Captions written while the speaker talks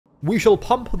we shall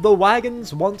pump the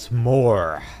wagons once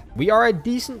more. We are a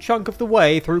decent chunk of the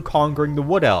way through conquering the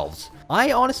Wood Elves.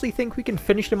 I honestly think we can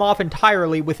finish them off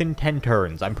entirely within 10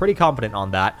 turns. I'm pretty confident on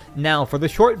that. Now, for the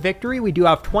short victory, we do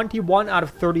have 21 out of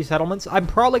 30 settlements. I'm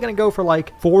probably going to go for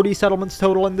like 40 settlements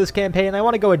total in this campaign. I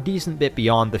want to go a decent bit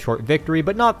beyond the short victory,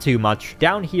 but not too much.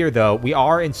 Down here, though, we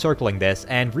are encircling this,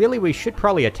 and really we should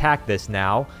probably attack this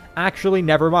now. Actually,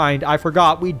 never mind, I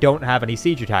forgot we don't have any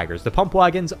siege attackers. The Pump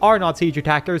Wagons are not siege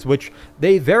attackers, which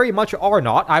they very much are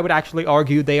not. I would actually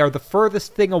argue they are the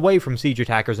furthest thing away from siege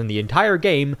attackers in the entire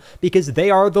game, because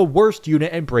they are the worst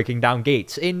unit at breaking down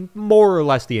gates in more or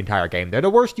less the entire game. They're the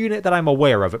worst unit that I'm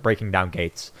aware of at breaking down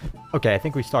gates. Okay, I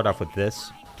think we start off with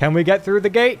this. Can we get through the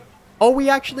gate? Oh, we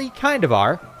actually kind of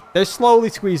are. They're slowly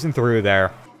squeezing through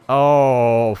there.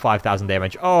 Oh, 5,000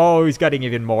 damage. Oh, he's getting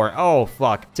even more. Oh,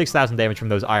 fuck. 6,000 damage from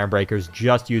those iron breakers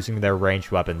just using their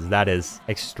ranged weapons. That is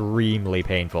extremely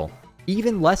painful.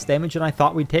 Even less damage than I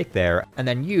thought we'd take there. And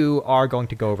then you are going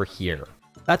to go over here.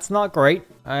 That's not great.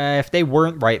 If they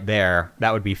weren't right there,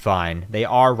 that would be fine. They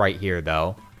are right here,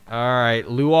 though. All right,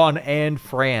 Luon and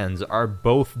Franz are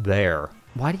both there.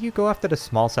 Why do you go after the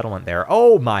small settlement there?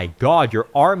 Oh my god, your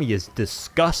army is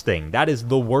disgusting. That is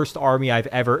the worst army I've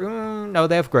ever... no,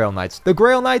 they have Grail Knights. The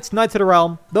Grail Knights, Knights of the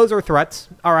Realm, those are threats.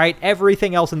 Alright,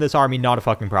 everything else in this army, not a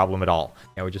fucking problem at all.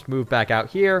 Now we just move back out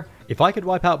here. If I could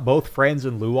wipe out both Franz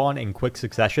and Luon in quick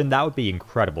succession, that would be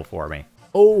incredible for me.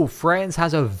 Oh, Franz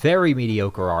has a very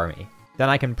mediocre army. Then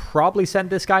I can probably send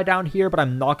this guy down here, but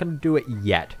I'm not going to do it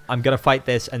yet. I'm going to fight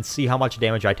this and see how much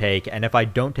damage I take, and if I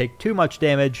don't take too much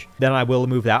damage, then I will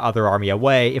move that other army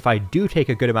away. If I do take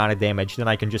a good amount of damage, then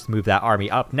I can just move that army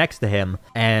up next to him,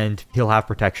 and he'll have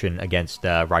protection against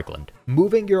Reichland.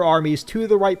 Moving your armies to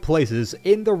the right places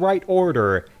in the right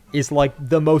order is like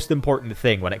the most important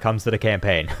thing when it comes to the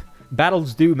campaign.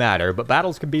 Battles do matter, but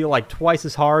battles can be like twice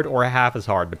as hard or half as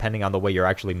hard, depending on the way you're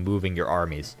actually moving your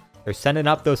armies. They're sending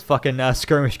up those fucking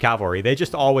skirmish cavalry. They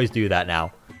just always do that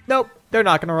now. Nope, they're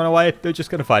not going to run away. They're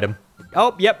just going to fight him.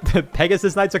 Oh, yep,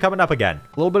 Pegasus Knights are coming up again.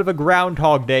 A little bit of a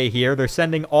Groundhog Day here. They're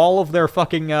sending all of their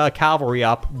fucking cavalry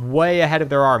up way ahead of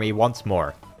their army once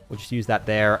more. We'll just use that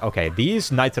there. Okay,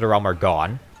 these Knights of the Realm are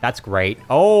gone. That's great.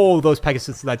 Oh, those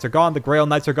Pegasus Knights are gone. The Grail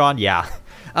Knights are gone. Yeah.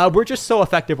 We're just so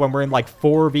effective when we're in like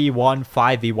 4v1,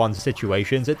 5v1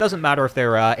 situations. It doesn't matter if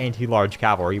they're anti-large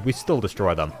cavalry. We still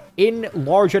destroy them. In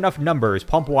large enough numbers,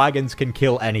 Pump Wagons can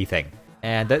kill anything.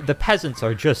 And the peasants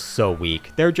are just so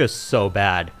weak. They're just so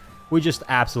bad. We just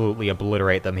absolutely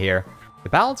obliterate them here. The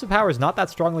balance of power is not that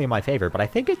strongly in my favor, but I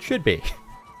think it should be.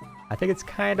 I think it's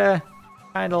kind of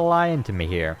lying to me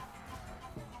here.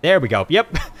 There we go.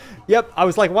 Yep. Yep. I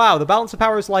was like, wow, the balance of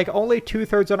power is like only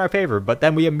 2/3 in our favor, but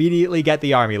then we immediately get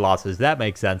the army losses. That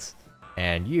makes sense.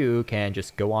 And you can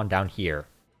just go on down here.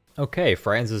 Okay,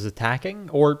 Franz is attacking.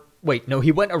 Or, wait, no,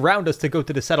 he went around us to go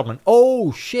to the settlement.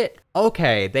 Oh, shit.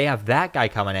 Okay, they have that guy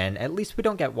coming in. At least we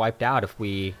don't get wiped out if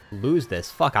we lose this.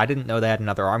 Fuck, I didn't know they had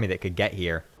another army that could get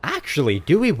here. Actually,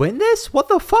 do we win this? What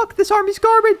the fuck? This army's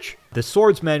garbage. The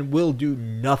swordsmen will do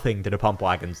nothing to the pump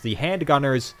wagons. The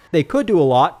handgunners, they could do a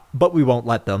lot, but we won't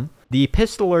let them. The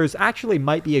pistolers actually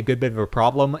might be a good bit of a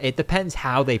problem. It depends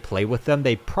how they play with them.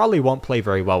 They probably won't play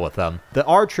very well with them. The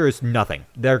archers, nothing.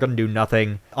 They're going to do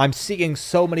nothing. I'm seeing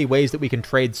so many ways that we can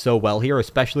trade so well here,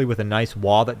 especially with a nice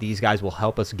wall that these guys will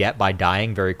help us get by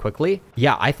dying very quickly.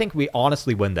 Yeah, I think we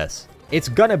honestly win this. It's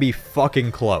going to be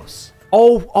fucking close.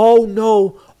 Oh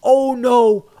no. Oh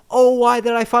no. Oh, why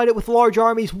did I fight it with large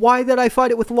armies? Why did I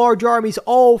fight it with large armies?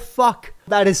 Oh, fuck.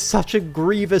 That is such a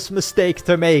grievous mistake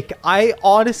to make. I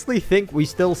honestly think we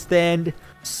still stand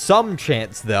some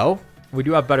chance, though. We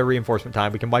do have better reinforcement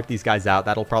time. We can wipe these guys out.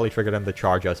 That'll probably trigger them to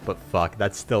charge us, but fuck,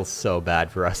 that's still so bad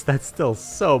for us. That's still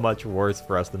so much worse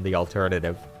for us than the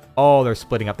alternative. Oh, they're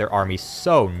splitting up their army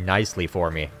so nicely for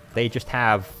me. They just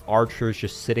have archers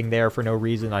just sitting there for no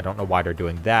reason. I don't know why they're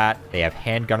doing that. They have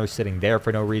handgunners sitting there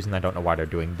for no reason. I don't know why they're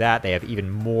doing that. They have even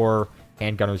more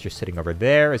handgunners just sitting over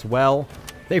there as well.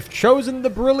 They've chosen the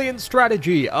brilliant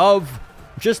strategy of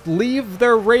just leave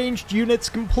their ranged units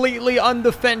completely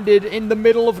undefended in the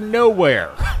middle of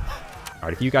nowhere. All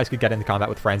right, if you guys could get into combat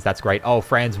with Franz, that's great. Oh,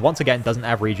 Franz, once again, doesn't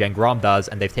have regen. Grom does,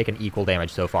 and they've taken equal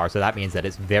damage so far, so that means that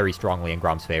it's very strongly in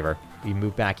Grom's favor. We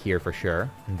move back here for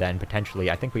sure, and then potentially,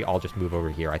 I think we all just move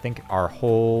over here. I think our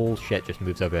whole shit just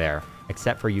moves over there,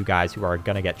 except for you guys who are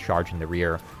going to get charged in the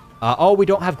rear. Oh, we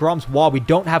don't have Grom's Wall. We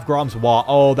don't have Grom's Wall.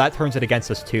 Oh, that turns it against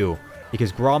us too,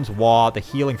 because Grom's Wall, the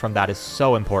healing from that is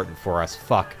so important for us.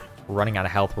 Fuck. We're running out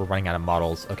of health. We're running out of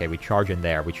models. Okay, we charge in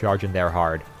there. We charge in there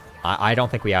hard. I don't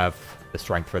think we have the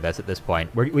strength for this at this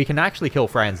point. We can actually kill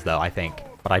Franz, though, I think.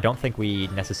 but I don't think we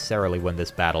necessarily win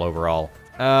this battle overall.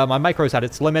 My micro's at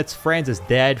its limits. Franz is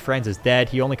dead. Franz is dead.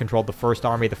 He only controlled the first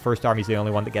army. The first army's the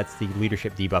only one that gets the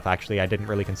leadership debuff, actually. I didn't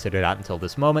really consider that until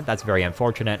this moment. That's very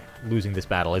unfortunate. Losing this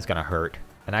battle is gonna hurt.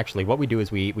 And actually, what we do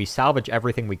is we salvage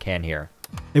everything we can here.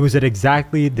 It was at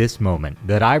exactly this moment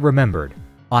that I remembered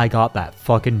I got that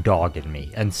fucking dog in me,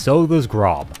 and so does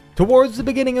Grom. Towards the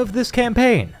beginning of this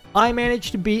campaign, I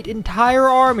managed to beat entire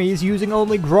armies using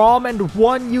only Grom and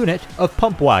 1 unit of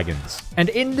Pump Wagons. And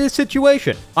in this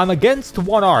situation, I'm against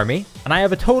 1 army, and I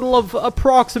have a total of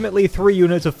approximately 3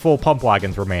 units of full Pump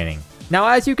Wagons remaining. Now,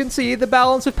 as you can see, the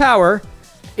balance of power,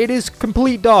 it is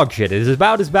complete dog shit. It is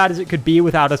about as bad as it could be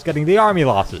without us getting the army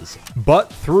losses.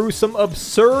 But through some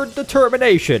absurd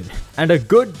determination and a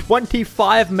good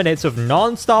 25 minutes of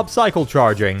non-stop cycle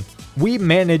charging, we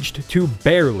managed to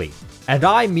barely, and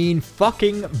I mean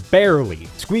fucking barely,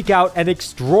 squeak out an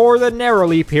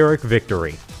extraordinarily Pyrrhic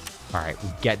victory. Alright, we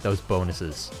get those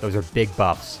bonuses. Those are big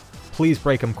buffs. Please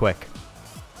break them quick.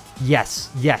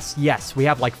 Yes, yes, yes. We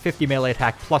have like 50 melee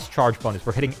attack plus charge bonus.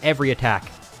 We're hitting every attack.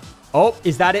 Oh,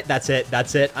 is that it? That's it.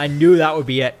 That's it. I knew that would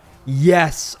be it.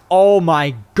 Yes. Oh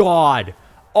my god.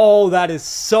 Oh, that is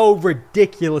so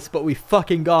ridiculous, but we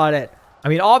fucking got it. I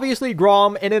mean, obviously,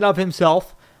 Grom, in and of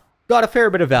himself, got a fair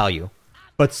bit of value.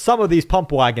 But some of these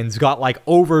Pump Wagons got like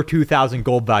over 2,000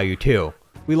 gold value too.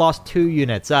 We lost 2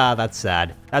 units. Ah, that's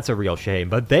sad. That's a real shame.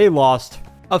 But they lost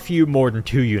a few more than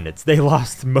 2 units. They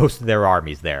lost most of their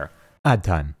armies there. Ad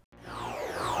time.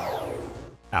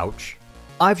 Ouch.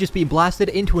 I've just been blasted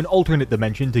into an alternate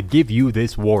dimension to give you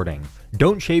this warning.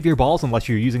 Don't shave your balls unless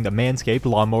you're using the Manscaped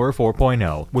Lawnmower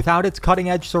 4.0. Without its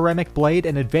cutting-edge ceramic blade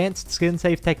and advanced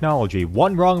skin-safe technology,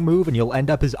 one wrong move and you'll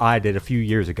end up as I did a few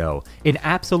years ago. In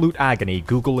absolute agony,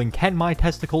 Googling, can my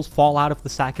testicles fall out of the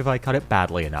sack if I cut it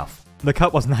badly enough? The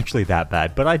cut wasn't actually that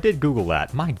bad, but I did Google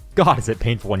that. My god, is it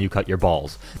painful when you cut your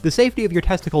balls. The safety of your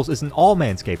testicles isn't all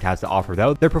Manscaped has to offer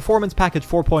though. Their Performance Package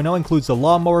 4.0 includes the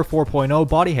Lawnmower 4.0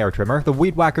 body hair trimmer, the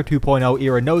Weed Whacker 2.0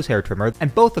 ear and nose hair trimmer,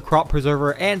 and both the Crop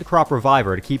Preserver and Crop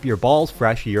Reviver to keep your balls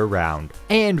fresh year-round.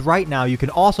 And right now you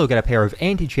can also get a pair of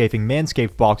anti-chafing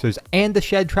Manscaped boxers and the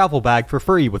Shed travel bag for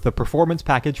free with the Performance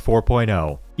Package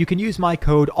 4.0. You can use my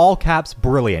code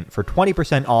ALLCAPSBRILLIANT for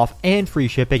 20% off and free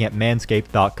shipping at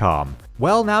manscaped.com.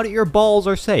 Well, now that your balls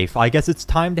are safe, I guess it's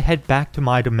time to head back to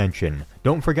my dimension.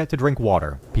 Don't forget to drink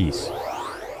water. Peace.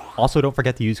 Also, don't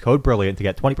forget to use code BRILLIANT to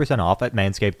get 20% off at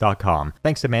manscaped.com.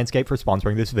 Thanks to Manscaped for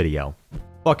sponsoring this video.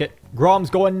 Fuck it.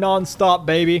 Grom's going non-stop,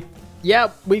 baby.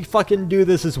 Yeah, we fucking do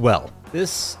this as well.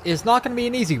 This is not going to be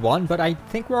an easy one, but I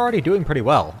think we're already doing pretty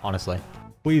well, honestly.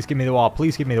 Please give me the wall.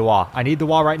 Please give me the wall. I need the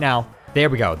wall right now. There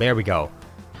we go. There we go.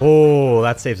 Oh,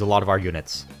 that saves a lot of our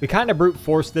units. We kind of brute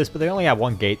forced this, but they only had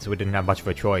 1 gate, so we didn't have much of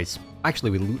a choice.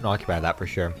 Actually, we loot and occupy that for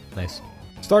sure. Nice.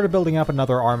 Started building up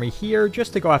another army here,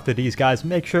 just to go after these guys,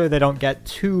 make sure they don't get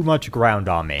too much ground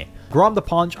on me. Grom the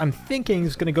Paunch, I'm thinking,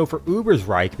 is going to go for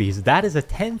Ubersreich, because that is a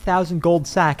 10,000 gold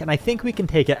sack, and I think we can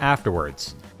take it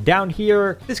afterwards. Down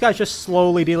here, this guy's just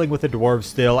slowly dealing with the dwarves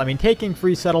still. I mean, taking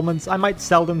free settlements, I might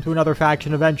sell them to another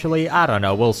faction eventually. I don't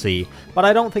know, we'll see. But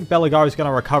I don't think Belegar is going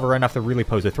to recover enough to really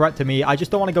pose a threat to me. I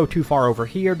just don't want to go too far over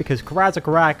here because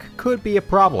Karazakarak could be a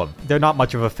problem. They're not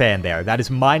much of a fan there. That is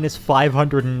minus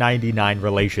 599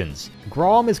 relations.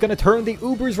 Grom is going to turn the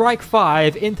Ubersreich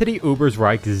 5 into the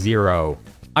Ubersreich 0.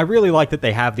 I really like that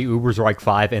they have the Ubersreich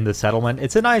 5 in the settlement.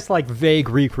 It's a nice, like, vague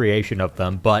recreation of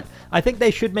them, but I think they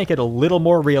should make it a little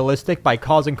more realistic by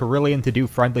causing Carillion to do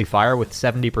friendly fire with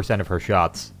 70% of her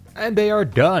shots. And they are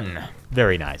done.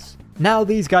 Very nice. Now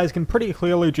these guys can pretty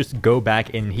clearly just go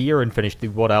back in here and finish the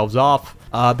Wood Elves off.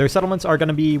 Their settlements are going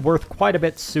to be worth quite a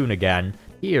bit soon again.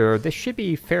 Here, this should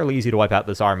be fairly easy to wipe out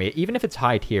this army. Even if it's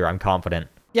high tier, I'm confident.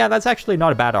 Yeah, that's actually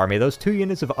not a bad army. Those 2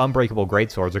 units of Unbreakable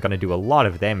Greatswords are going to do a lot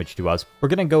of damage to us. We're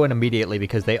going to go in immediately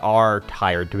because they are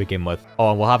tired to begin with.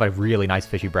 Oh, and we'll have a really nice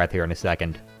fishy breath here in a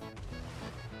second.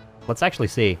 Let's actually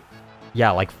see.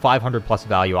 Yeah, like 500 plus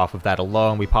value off of that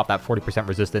alone. We pop that 40%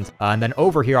 resistance. And then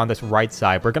over here on this right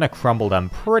side, we're going to crumble them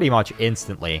pretty much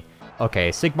instantly. Okay,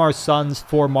 Sigmar's Sons,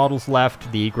 4 models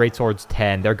left. The Greatswords,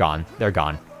 10. They're gone. They're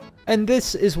gone. And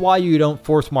this is why you don't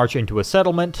force march into a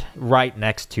settlement right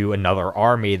next to another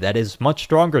army that is much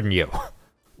stronger than you.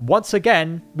 Once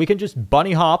again, we can just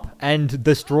bunny hop and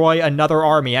destroy another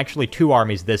army, actually 2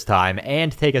 armies this time,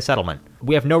 and take a settlement.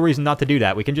 We have no reason not to do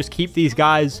that. We can just keep these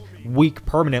guys weak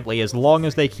permanently as long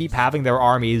as they keep having their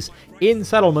armies in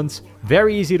settlements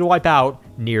very easy to wipe out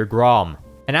near Grom.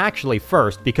 And actually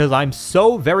first, because I'm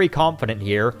so very confident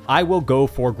here, I will go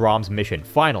for Grom's mission,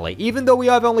 finally. Even though we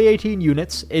have only 18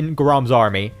 units in Grom's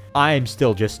army, I'm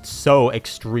still just so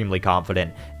extremely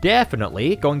confident.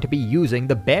 Definitely going to be using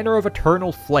the Banner of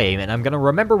Eternal Flame, and I'm going to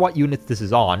remember what units this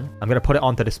is on. I'm going to put it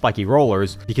onto the spiky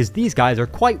rollers, because these guys are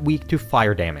quite weak to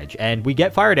fire damage, and we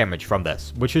get fire damage from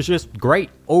this, which is just great.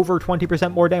 Over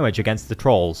 20% more damage against the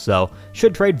trolls, so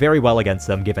should trade very well against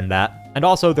them given that. And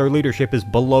also, their leadership is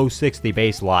below 60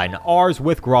 baseline. Ours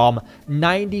with Grom,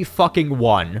 90 fucking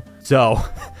 1. So,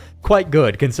 quite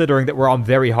good, considering that we're on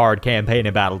very hard campaign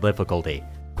and battle difficulty.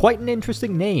 Quite an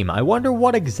interesting name. I wonder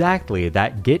what exactly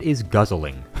that git is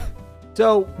guzzling.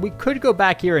 So, we could go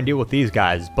back here and deal with these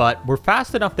guys, but we're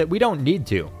fast enough that we don't need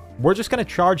to. We're just going to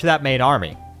charge that main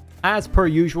army. As per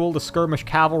usual, the skirmish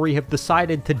cavalry have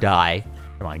decided to die.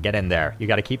 Come on, get in there. You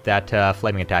got to keep that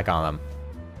flaming attack on them.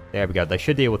 There we go. They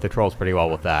should deal with the trolls pretty well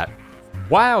with that.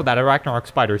 Wow, that Arachnarok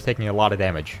spider is taking a lot of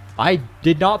damage. I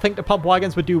did not think the Pump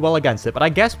Wagons would do well against it, but I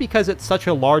guess because it's such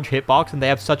a large hitbox and they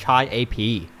have such high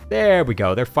AP. There we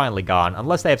go, they're finally gone,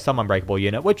 unless they have some unbreakable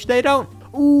unit, which they don't.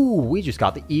 Ooh, we just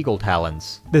got the Eagle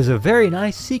Talons. There's a very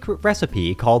nice secret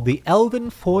recipe called the Elven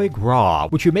Foie Gras,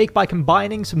 which you make by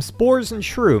combining some spores and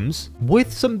shrooms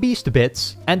with some beast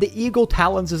bits, and the Eagle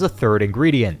Talons is a third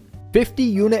ingredient. 50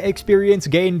 unit experience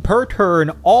gain per turn,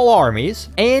 all armies,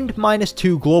 and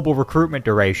 -2 global recruitment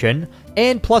duration,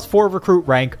 and +4 recruit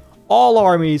rank, all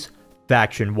armies,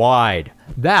 faction-wide.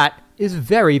 That is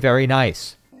very, very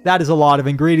nice. That is a lot of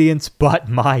ingredients, but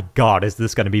my god, is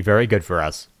this going to be very good for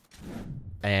us.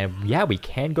 And yeah, we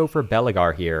can go for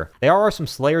Belegar here. There are some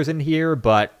Slayers in here,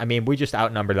 but I mean, we just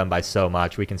outnumber them by so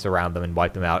much. We can surround them and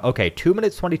wipe them out. Okay, 2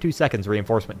 minutes, 22 seconds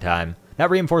reinforcement time.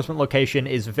 That reinforcement location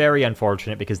is very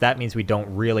unfortunate because that means we don't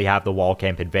really have the wall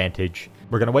camp advantage.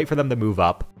 We're going to wait for them to move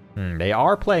up. They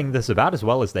are playing this about as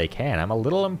well as they can. I'm a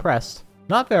little impressed.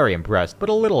 Not very impressed, but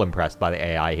a little impressed by the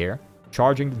AI here.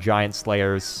 Charging the Giant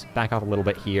Slayers, back off a little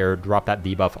bit here, drop that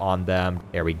debuff on them.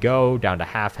 There we go, down to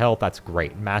half health, that's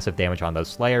great. Massive damage on those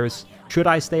Slayers. Should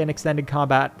I stay in extended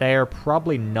combat there?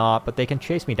 Probably not, but they can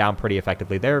chase me down pretty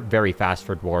effectively. They're very fast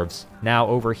for dwarves. Now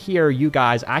over here, you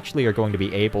guys actually are going to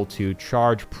be able to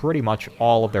charge pretty much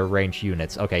all of their ranged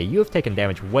units. Okay, you have taken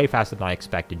damage way faster than I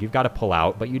expected. You've got to pull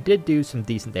out, but you did do some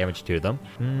decent damage to them.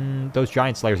 Those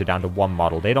Giant Slayers are down to 1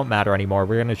 model. They don't matter anymore.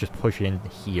 We're going to just push in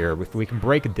here. If we can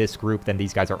break this group, then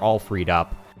these guys are all freed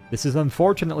up. This is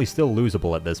unfortunately still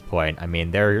losable at this point. I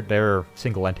mean, their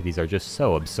single entities are just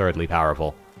so absurdly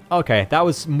powerful. Okay, that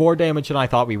was more damage than I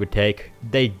thought we would take.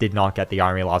 They did not get the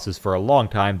army losses for a long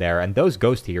time there, and those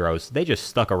ghost heroes, they just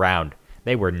stuck around.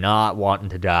 They were not wanting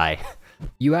to die.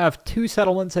 You have 2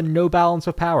 settlements and no balance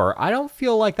of power. I don't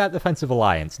feel like that defensive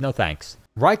alliance, no thanks.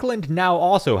 Reichland now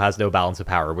also has no balance of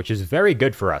power, which is very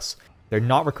good for us. They're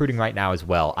not recruiting right now as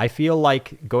well. I feel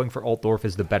like going for Altdorf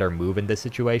is the better move in this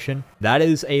situation. That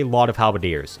is a lot of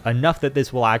halberdiers, enough that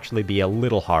this will actually be a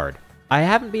little hard. I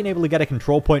haven't been able to get a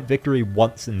control point victory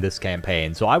once in this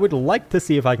campaign, so I would like to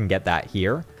see if I can get that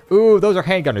here. Ooh, those are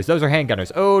handgunners, those are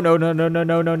handgunners. Oh, no, no, no, no,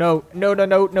 no, no, no, no, no,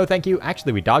 no, no, thank you.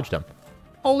 Actually, we dodged them.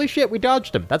 Holy shit, we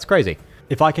dodged them. That's crazy.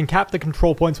 If I can cap the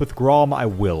control points with Grom, I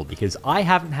will, because I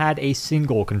haven't had a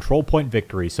single control point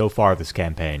victory so far this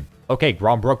campaign. Okay,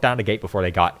 Grom broke down the gate before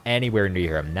they got anywhere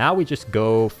near him. Now we just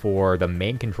go for the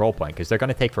main control point, because they're going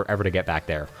to take forever to get back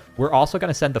there. We're also going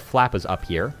to send the Flappers up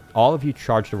here. All of you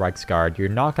charge the Reichsguard. You're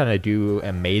not going to do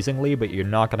amazingly, but you're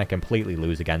not going to completely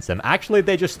lose against them. Actually,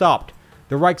 they just stopped.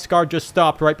 The Reichsguard just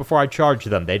stopped right before I charged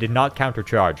them. They did not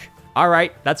countercharge. All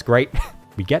right, that's great.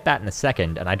 We get that in a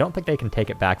second, and I don't think they can take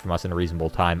it back from us in a reasonable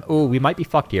time. Oh, we might be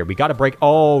fucked here. We gotta break.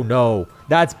 Oh, no.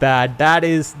 That's bad. That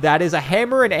is a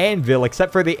hammer and anvil,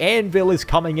 except for the anvil is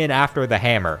coming in after the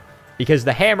hammer. Because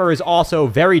the hammer is also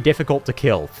very difficult to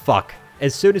kill. Fuck.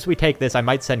 As soon as we take this, I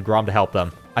might send Grom to help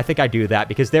them. I think I do that,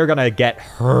 because they're gonna get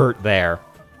hurt there.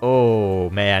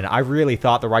 Oh, man. I really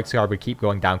thought the Reichsguard would keep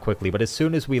going down quickly, but as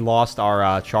soon as we lost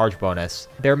our charge bonus,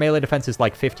 their melee defense is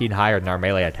like 15 higher than our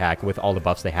melee attack with all the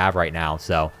buffs they have right now,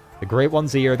 so... The Great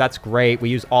One's here, that's great. We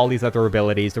use all these other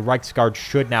abilities. The Reichsguard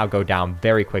should now go down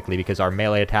very quickly because our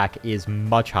melee attack is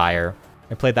much higher.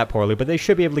 I played that poorly, but they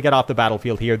should be able to get off the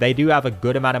battlefield here. They do have a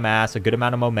good amount of mass, a good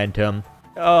amount of momentum.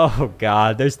 Oh,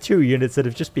 God. There's 2 units that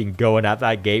have just been going at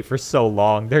that gate for so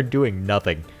long. They're doing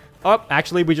nothing. Oh,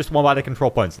 actually, we just won by the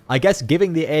control points. I guess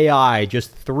giving the AI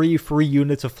just 3 free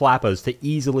units of Flappers to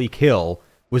easily kill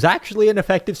was actually an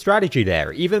effective strategy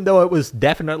there, even though it was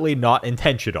definitely not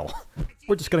intentional.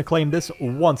 We're just going to claim this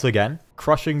once again.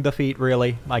 Crushing defeat,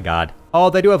 really? My god.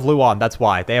 Oh, they do have Luon, that's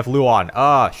why. They have Luon.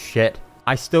 Oh, shit.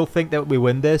 I still think that we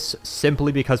win this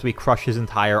simply because we crush his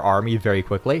entire army very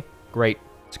quickly. Great.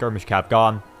 Skirmish Cav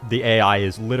gone. The AI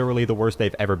is literally the worst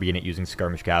they've ever been at using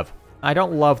Skirmish Cav. I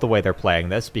don't love the way they're playing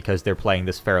this, because they're playing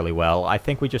this fairly well. I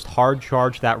think we just hard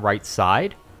charge that right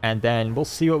side, and then we'll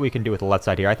see what we can do with the left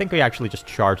side here. I think we actually just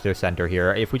charge their center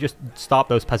here. If we just stop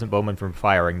those peasant bowmen from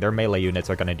firing, their melee units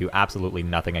are going to do absolutely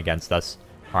nothing against us.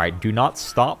 Alright, do not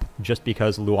stop just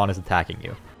because Luan is attacking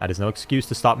you. That is no excuse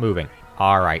to stop moving.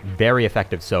 Alright, very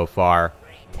effective so far.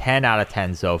 10 out of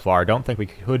 10 so far. Don't think we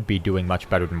could be doing much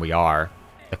better than we are.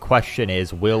 The question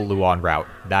is, will Luan rout?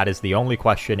 That is the only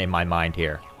question in my mind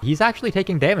here. He's actually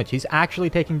taking damage. He's actually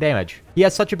taking damage. He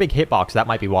has such a big hitbox, that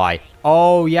might be why.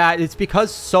 Oh, yeah, it's because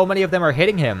so many of them are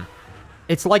hitting him.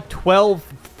 It's like 12,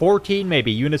 14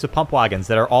 maybe units of pump wagons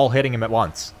that are all hitting him at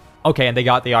once. Okay, and they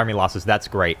got the army losses. That's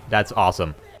great. That's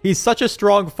awesome. He's such a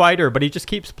strong fighter, but he just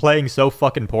keeps playing so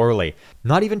fucking poorly.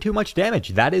 Not even too much damage.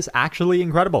 That is actually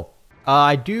incredible.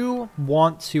 I do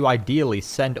want to ideally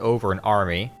send over an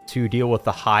army to deal with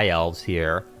the High Elves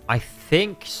here. I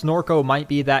think Snorko might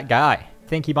be that guy. I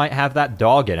think he might have that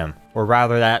dog in him. Or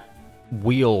rather, that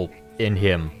wheel in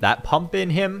him. That pump in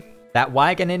him. That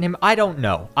wagon in him. I don't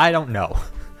know. I don't know.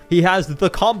 He has the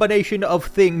combination of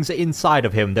things inside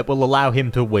of him that will allow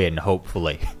him to win,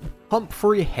 hopefully.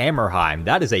 Humphrey Hammerheim.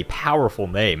 That is a powerful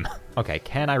name. Okay,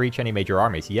 can I reach any major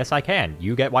armies? Yes, I can.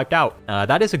 You get wiped out.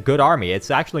 That is a good army.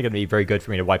 It's actually going to be very good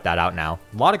for me to wipe that out now.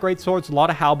 A lot of great swords, a lot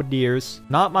of halberdiers.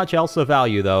 Not much else of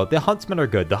value, though. The huntsmen are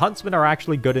good. The huntsmen are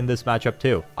actually good in this matchup,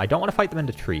 too. I don't want to fight them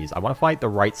into trees. I want to fight the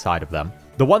right side of them.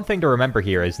 The one thing to remember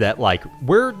here is that, like,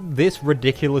 we're this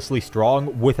ridiculously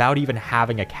strong without even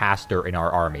having a caster in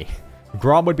our army.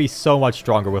 Grom would be so much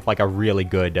stronger with, like, a really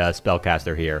good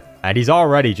spellcaster here. And he's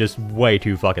already just way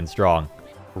too fucking strong.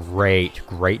 Great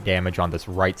damage on this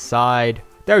right side.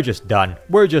 They're just done.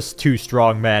 We're just too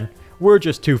strong, man. We're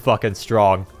just too fucking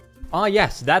strong. Ah,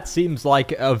 yes, that seems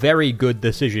like a very good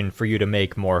decision for you to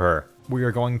make, Morher. We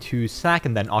are going to sack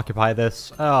and then occupy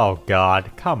this. Oh,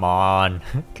 God. Come on.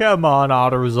 Come on,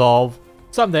 auto-resolve.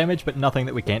 Some damage, but nothing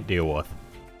that we can't deal with.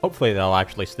 Hopefully they'll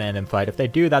actually stand and fight. If they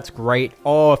do, that's great.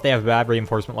 Oh, if they have a bad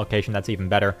reinforcement location, that's even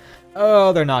better.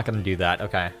 Oh, they're not going to do that.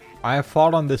 Okay. I have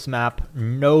fought on this map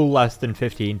no less than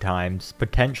 15 times,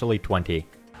 potentially 20.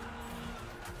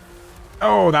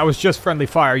 Oh, that was just friendly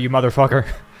fire, you motherfucker.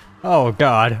 Oh,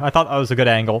 God. I thought that was a good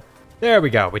angle. There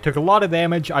we go. We took a lot of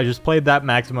damage. I just played that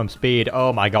maximum speed.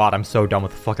 Oh, my God. I'm so done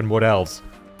with the fucking Wood Elves.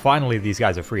 Finally, these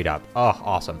guys are freed up. Oh,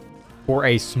 awesome. For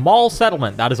a small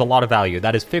settlement, that is a lot of value.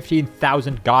 That is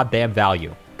 15,000 goddamn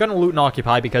value. Gonna loot and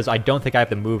occupy because I don't think I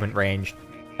have the movement range.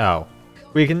 Oh.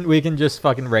 We can just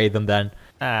fucking raid them then.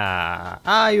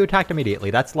 You attacked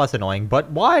immediately. That's less annoying. But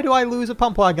why do I lose a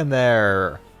pump wagon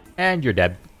there? And you're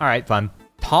dead. Alright, fun.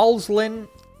 Talzian,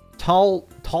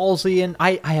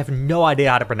 I have no idea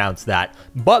how to pronounce that,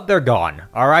 but they're gone.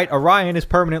 Alright, Orion is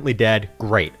permanently dead.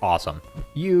 Great, awesome.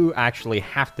 You actually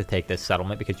have to take this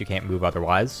settlement because you can't move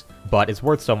otherwise, but it's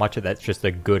worth so much that it's just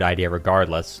a good idea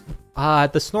regardless.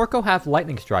 Does Snorko have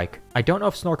Lightning Strike? I don't know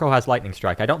if Snorko has Lightning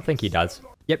Strike. I don't think he does.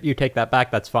 Yep, you take that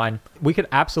back, that's fine. We could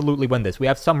absolutely win this. We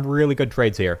have some really good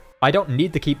trades here. I don't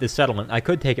need to keep this settlement. I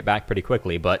could take it back pretty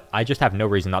quickly, but I just have no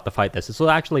reason not to fight this. This will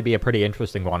actually be a pretty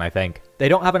interesting one, I think. They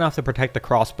don't have enough to protect the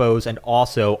crossbows, and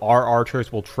also, our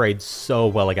archers will trade so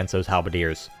well against those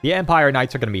halberdiers. The Empire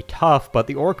Knights are going to be tough, but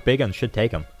the Orc Big Guns should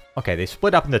take them. Okay, they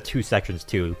split up into two sections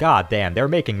too. God damn, they're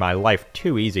making my life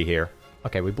too easy here.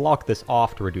 Okay, we block this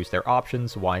off to reduce their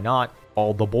options. Why not?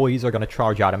 All the boys are going to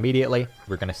charge out immediately.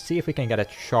 We're going to see if we can get a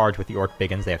charge with the Orc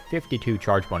Biggins. They have 52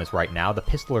 charge bonus right now. The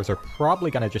Pistolers are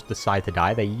probably going to just decide to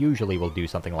die. They usually will do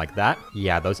something like that.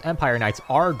 Yeah, those Empire Knights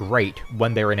are great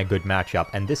when they're in a good matchup,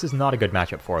 and this is not a good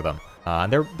matchup for them.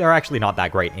 They're actually not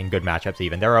that great in good matchups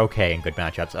even. They're okay in good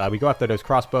matchups. We go after those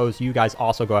crossbows. You guys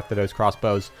also go after those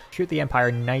crossbows. Shoot the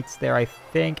Empire Knights there, I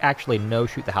think. Actually, no,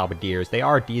 shoot the Halberdiers. They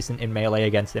are decent in melee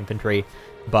against infantry,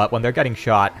 but when they're getting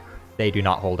shot, they do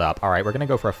not hold up. Alright, we're going to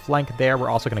go for a flank there. We're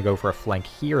also going to go for a flank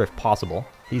here if possible.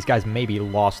 These guys may be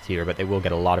lost here, but they will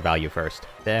get a lot of value first.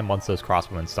 Then once those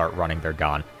crossbowmen start running, they're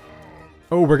gone.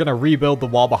 Oh, we're going to rebuild the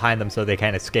wall behind them so they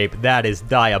can't escape. That is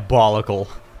diabolical.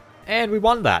 And we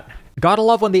won that. Gotta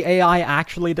love when the AI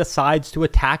actually decides to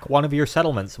attack one of your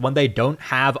settlements when they don't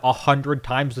have 100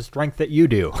 times the strength that you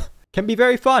do. Can be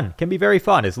very fun. Can be very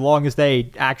fun as long as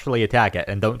they actually attack it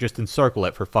and don't just encircle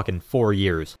it for fucking 4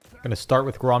 years. Gonna start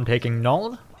with Grom taking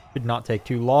Nuln. Should not take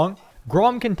too long.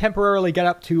 Grom can temporarily get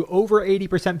up to over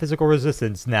 80% physical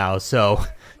resistance now, so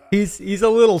he's a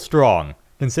little strong,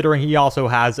 considering he also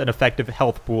has an effective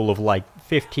health pool of like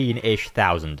 15-ish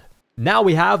thousand. Now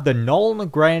we have the Nuln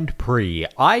Grand Prix.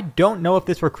 I don't know if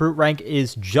this recruit rank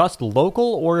is just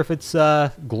local or if it's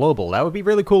global. That would be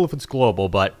really cool if it's global,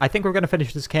 but I think we're going to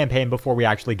finish this campaign before we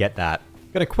actually get that.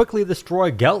 Gonna quickly destroy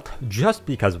Gelt just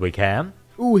because we can.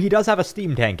 Ooh, he does have a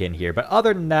steam tank in here, but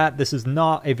other than that, this is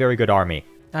not a very good army.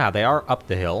 Ah, they are up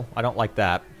the hill. I don't like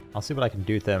that. I'll see what I can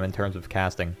do to them in terms of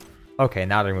casting. Okay,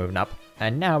 now they're moving up.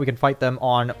 And now we can fight them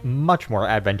on much more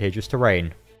advantageous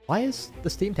terrain. Why is the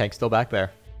steam tank still back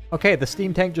there? Okay, the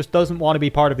steam tank just doesn't want to be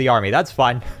part of the army. That's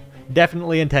fine.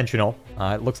 Definitely intentional.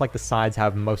 It looks like the sides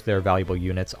have most of their valuable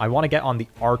units. I want to get on the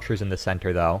archers in the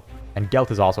center, though. And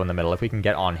Gelt is also in the middle. If we can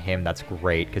get on him, that's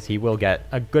great, because he will get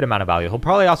a good amount of value. He'll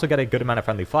probably also get a good amount of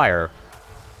friendly fire.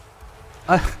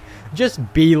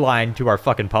 Just beeline to our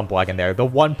fucking pump wagon there. The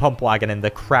one pump wagon in the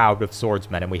crowd of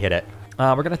swordsmen, and we hit it.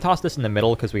 We're going to toss this in the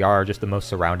middle, because we are just the most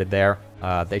surrounded there.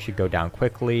 They should go down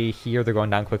quickly. Here, they're going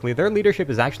down quickly. Their leadership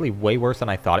is actually way worse than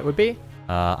I thought it would be.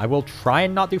 I will try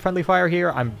and not do friendly fire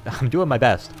here. I'm doing my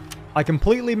best. I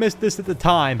completely missed this at the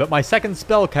time, but my second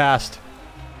spell cast,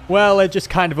 well, it just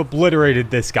kind of obliterated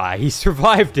this guy. He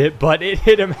survived it, but it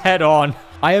hit him head on.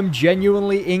 I am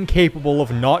genuinely incapable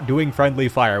of not doing friendly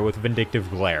fire with Vindictive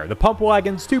Glare. The pump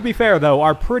wagons, to be fair though,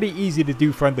 are pretty easy to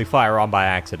do friendly fire on by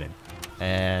accident.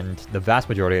 And the vast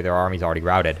majority of their army's already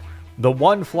routed. The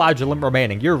one flagellant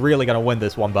remaining. You're really going to win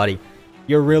this one, buddy.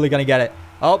 You're really going to get it.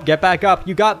 Oh, get back up.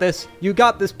 You got this. You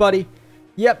got this, buddy.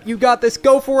 Yep, you got this.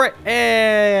 Go for it.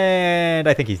 And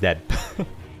I think he's dead.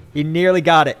 He nearly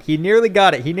got it. He nearly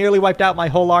got it. He nearly wiped out my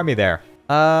whole army there.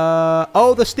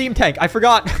 Oh, the steam tank. I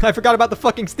forgot. I forgot about the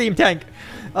fucking steam tank.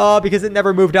 Because it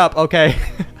never moved up. Okay.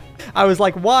 I was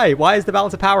like, why? Why is the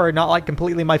balance of power not, like,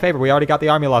 completely in my favor? We already got the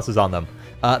army losses on them.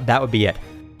 That would be it.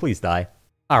 Please die.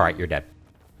 All right, you're dead.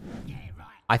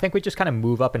 I think we just kind of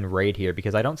move up and raid here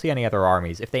because I don't see any other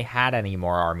armies. If they had any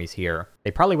more armies here,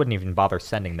 they probably wouldn't even bother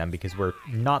sending them because we're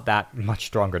not that much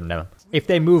stronger than them. If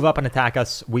they move up and attack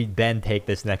us, we then take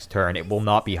this next turn. It will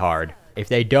not be hard. If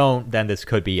they don't, then this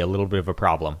could be a little bit of a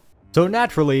problem. So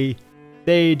naturally,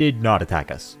 they did not attack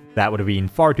us. That would have been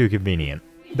far too convenient.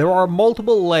 There are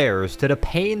multiple layers to the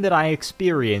pain that I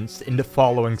experienced in the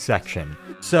following section.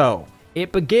 So,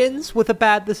 it begins with a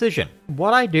bad decision.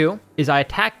 What I do is I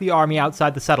attack the army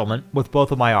outside the settlement with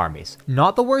both of my armies.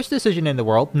 Not the worst decision in the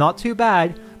world, not too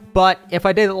bad, but if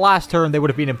I did it last turn, they would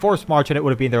have been in forced march and it would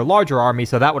have been their larger army,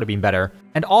 so that would have been better.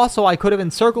 And also, I could have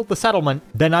encircled the settlement,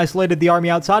 then isolated the army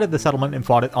outside of the settlement and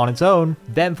fought it on its own,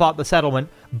 then fought the settlement.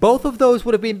 Both of those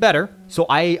would have been better, so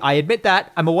I admit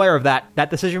that, I'm aware of that. That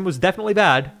decision was definitely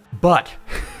bad, but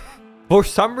for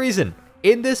some reason,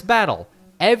 in this battle,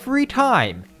 every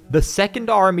time the second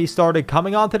army started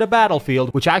coming onto the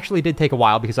battlefield, which actually did take a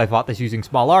while because I fought this using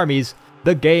small armies,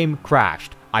 the game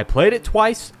crashed. I played it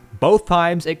twice. Both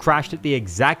times it crashed at the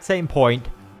exact same point.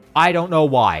 I don't know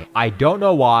why. I don't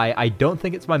know why. I don't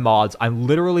think it's my mods. I'm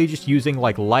literally just using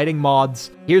like lighting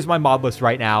mods. Here's my mod list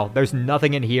right now. There's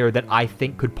nothing in here that I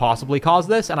think could possibly cause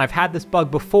this. And I've had this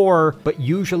bug before, but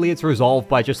usually it's resolved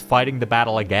by just fighting the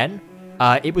battle again.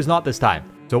 It was not this time.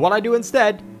 So what I do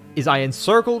instead is I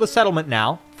encircle the settlement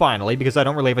now, finally, because I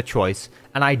don't really have a choice.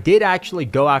 And I did actually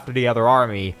go after the other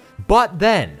army, but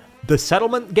then the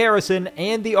settlement garrison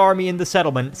and the army in the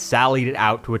settlement sallied it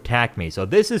out to attack me. So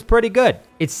this is pretty good.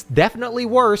 It's definitely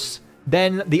worse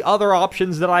than the other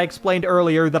options that I explained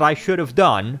earlier that I should have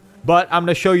done, but I'm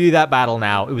going to show you that battle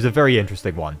now. It was a very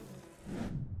interesting one.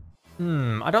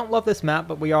 I don't love this map,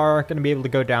 but we are going to be able to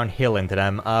go downhill into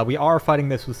them. We are fighting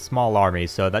this with small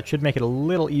armies, so that should make it a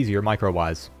little easier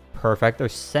micro-wise. Perfect. They're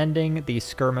sending the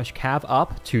skirmish cav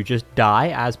up to just die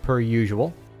as per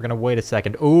usual. We're going to wait a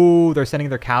second. Ooh, they're sending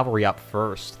their cavalry up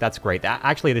first. That's great.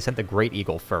 Actually, they sent the Great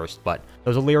Eagle first, but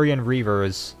those Eltharion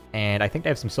Reavers, and I think they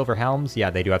have some silver helms.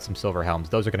 Yeah, they do have some silver helms.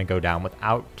 Those are going to go down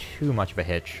without too much of a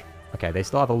hitch. Okay, they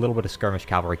still have a little bit of skirmish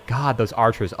cavalry. God, those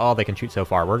archers. Oh, they can shoot so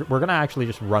far. We're going to actually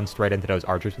just run straight into those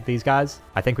archers with these guys.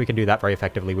 I think we can do that very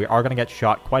effectively. We are going to get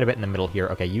shot quite a bit in the middle here.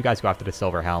 Okay, you guys go after the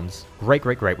silver helms. Great,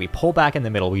 great, great. We pull back in the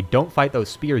middle. We don't fight those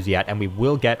spears yet, and we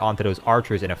will get onto those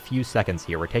archers in a few seconds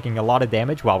here. We're taking a lot of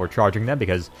damage while we're charging them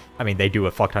because, I mean, they do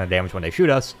a fuck ton of damage when they shoot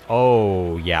us.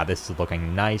 Oh, yeah, this is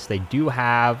looking nice. They do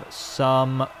have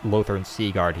some Lothern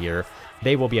Sea Guard here.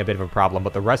 They will be a bit of a problem,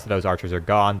 but the rest of those archers are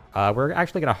gone. We're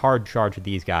actually going to hard charge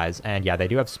these guys. And yeah, they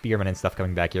do have spearmen and stuff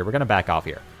coming back here. We're going to back off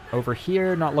here. Over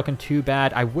here, not looking too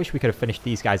bad. I wish we could have finished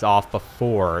these guys off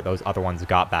before those other ones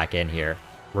got back in here.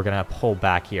 We're going to pull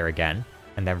back here again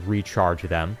and then recharge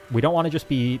them. We don't want to just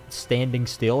be standing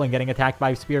still and getting attacked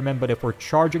by spearmen, but if we're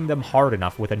charging them hard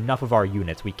enough with enough of our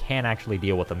units, we can actually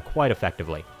deal with them quite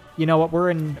effectively. You know what,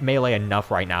 we're in melee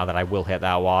enough right now that I will hit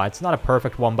that wall. It's not a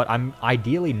perfect one, but I'm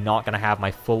ideally not going to have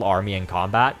my full army in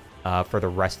combat for the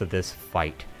rest of this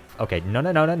fight. Okay,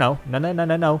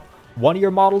 no. One of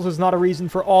your models is not a reason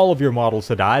for all of your models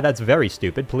to die. That's very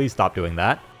stupid. Please stop doing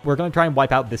that. We're going to try and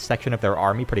wipe out this section of their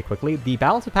army pretty quickly. The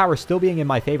balance of power still being in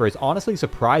my favor is honestly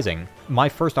surprising. My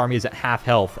first army is at half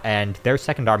health, and their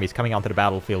second army is coming onto the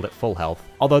battlefield at full health.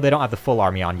 Although they don't have the full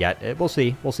army on yet. We'll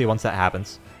see. We'll see once that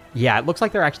happens. Yeah, it looks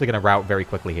like they're actually going to rout very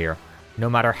quickly here. No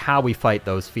matter how we fight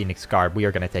those Phoenix Guard, we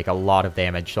are going to take a lot of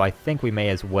damage, so I think we may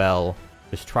as well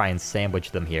just try and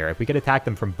sandwich them here. If we could attack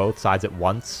them from both sides at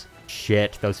once.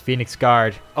 Shit, those Phoenix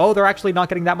Guard. Oh, they're actually not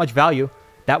getting that much value.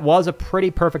 That was a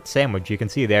pretty perfect sandwich. You can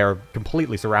see they're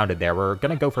completely surrounded there. We're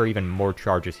going to go for even more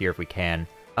charges here if we can.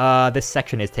 This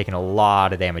section is taking a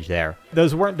lot of damage there.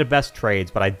 Those weren't the best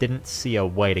trades, but I didn't see a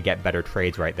way to get better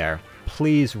trades right there.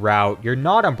 Please rout. You're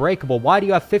not unbreakable. Why do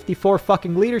you have 54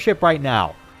 fucking leadership right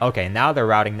now? Okay, now they're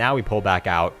routing. Now we pull back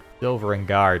out. Silver and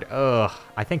Guard. Ugh.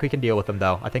 I think we can deal with them,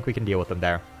 though. I think we can deal with them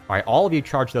there. All right, all of you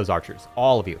charge those archers.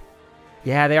 All of you.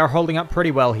 Yeah, they are holding up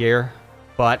pretty well here.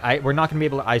 But we're not going to be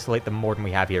able to isolate them more than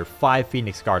we have here. 5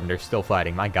 Phoenix Guard, and they're still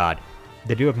fighting. My god.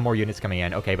 They do have more units coming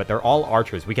in. Okay, but they're all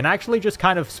archers. We can actually just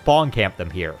kind of spawn camp them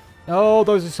here. Oh,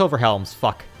 those are Silver Helms.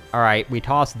 Fuck. All right, we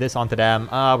toss this onto them.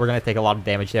 We're going to take a lot of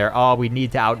damage there. Oh, we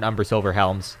need to outnumber Silver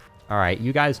Helms. All right,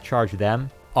 you guys charge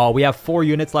them. Oh, we have 4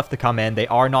 units left to come in. They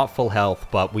are not full health,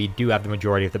 but we do have the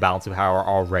majority of the balance of power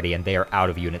already, and they are out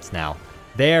of units now.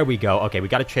 There we go. Okay, we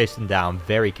got to chase them down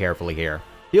very carefully here.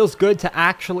 Feels good to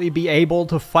actually be able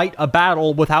to fight a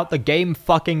battle without the game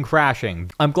fucking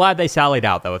crashing. I'm glad they sallied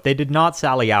out, though. If they did not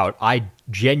sally out, I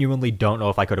genuinely don't know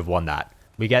if I could have won that.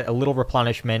 We get a little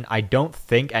replenishment. I don't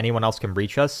think anyone else can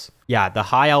reach us. Yeah, the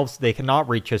High Elves, they cannot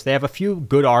reach us. They have a few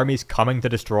good armies coming to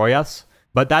destroy us.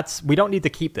 But we don't need to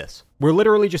keep this. We're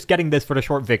literally just getting this for the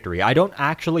short victory. I don't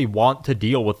actually want to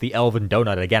deal with the Elven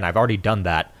Donut again. I've already done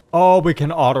that. Oh, we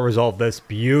can auto-resolve this.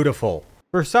 Beautiful.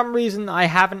 For some reason, I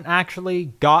haven't actually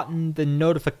gotten the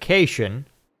notification,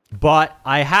 but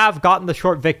I have gotten the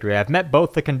short victory. I've met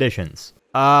both the conditions.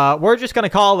 We're just gonna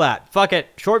call that. Fuck it.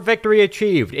 Short victory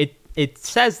achieved. It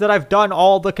says that I've done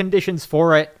all the conditions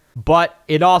for it, but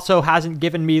it also hasn't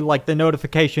given me, like, the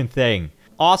notification thing.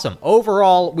 Awesome.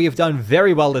 Overall, we have done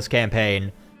very well this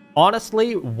campaign.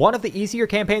 Honestly, one of the easier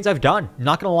campaigns I've done.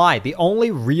 Not gonna lie. The only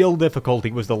real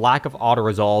difficulty was the lack of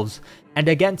auto-resolves. And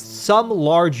against some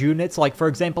large units, like, for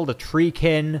example, the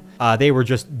Treekin, they were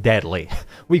just deadly.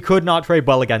 We could not trade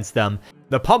well against them.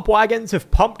 The Pump Wagons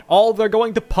have pumped all they're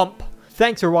going to pump.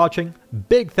 Thanks for watching.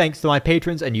 Big thanks to my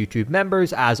patrons and YouTube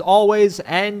members, as always.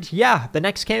 And yeah, the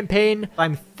next campaign,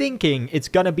 I'm thinking it's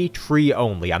gonna be tree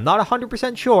only. I'm not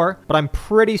 100% sure, but I'm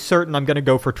pretty certain I'm gonna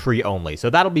go for tree only. So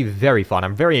that'll be very fun.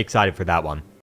 I'm very excited for that one.